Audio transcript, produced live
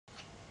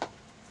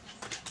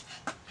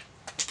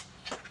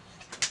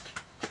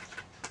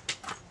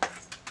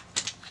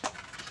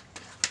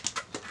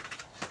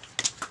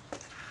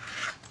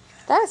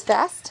That was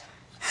fast.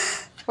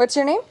 What's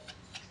your name?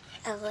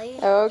 Ellie.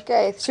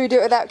 Okay, should we do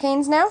it without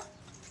canes now?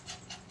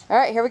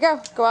 Alright, here we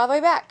go. Go all the way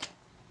back.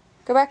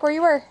 Go back where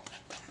you were.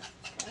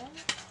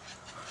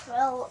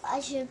 Well,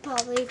 I should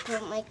probably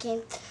put my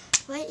cane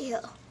right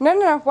here.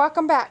 No. Walk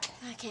them back.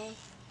 Okay.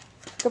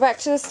 Go back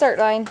to the start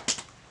line.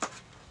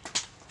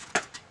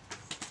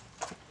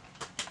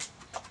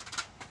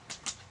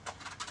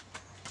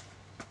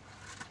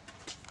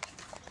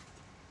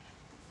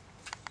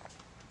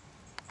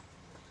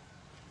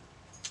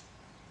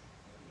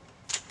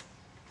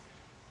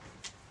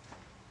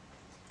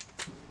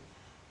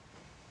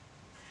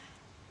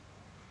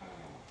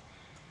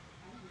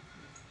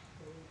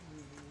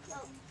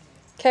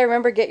 Okay,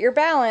 remember, get your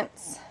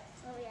balance.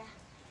 Oh, yeah.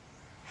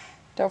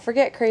 Don't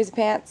forget, Crazy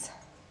Pants.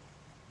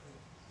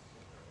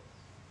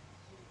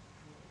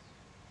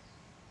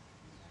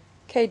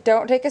 Okay,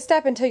 don't take a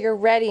step until you're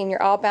ready and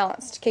you're all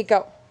balanced. Okay,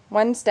 go.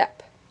 One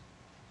step.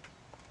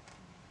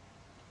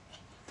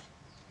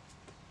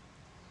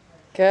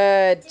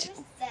 Good. 2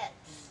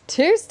 steps.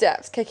 2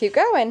 steps. Okay, keep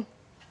going.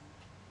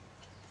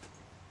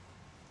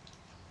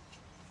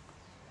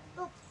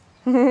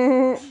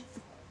 Oh.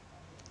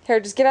 Here,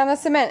 just get on the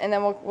cement and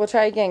then we'll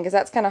try again because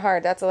that's kind of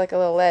hard. That's like a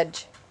little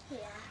ledge. Yeah.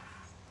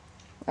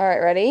 All right,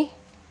 ready?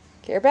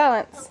 Get your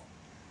balance.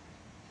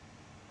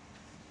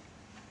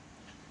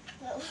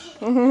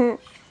 No.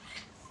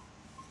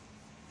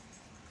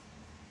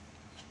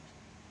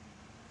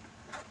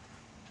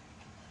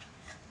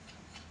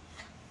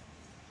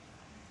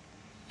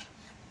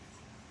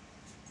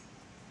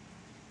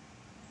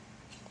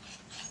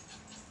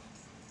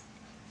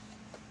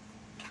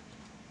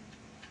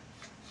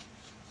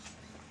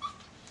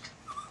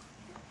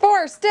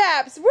 4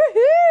 steps.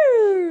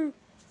 Woohoo!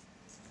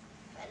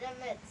 But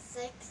I'm at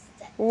 6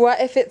 steps.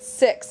 What if it's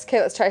 6? Okay,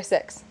 let's try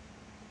 6.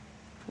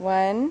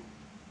 1,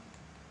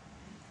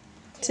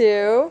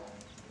 2,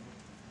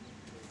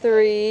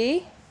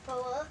 3.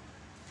 4,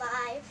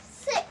 5,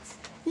 6.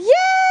 Yay!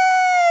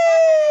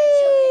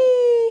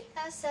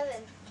 That's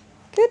 7.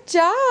 Good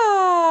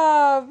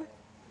job.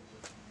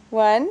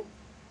 1,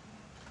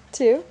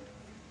 2,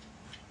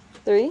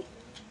 3,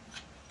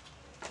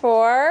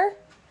 4,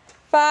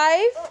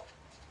 5,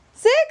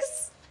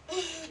 6,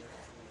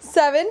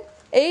 7,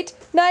 8,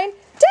 9,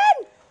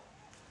 10.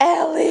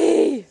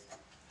 Ellie!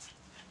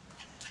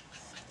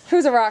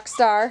 Who's a rock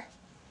star?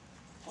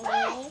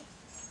 Me.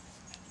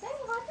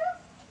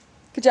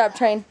 Good job,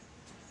 Train.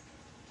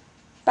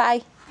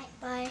 Bye.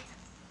 Bye.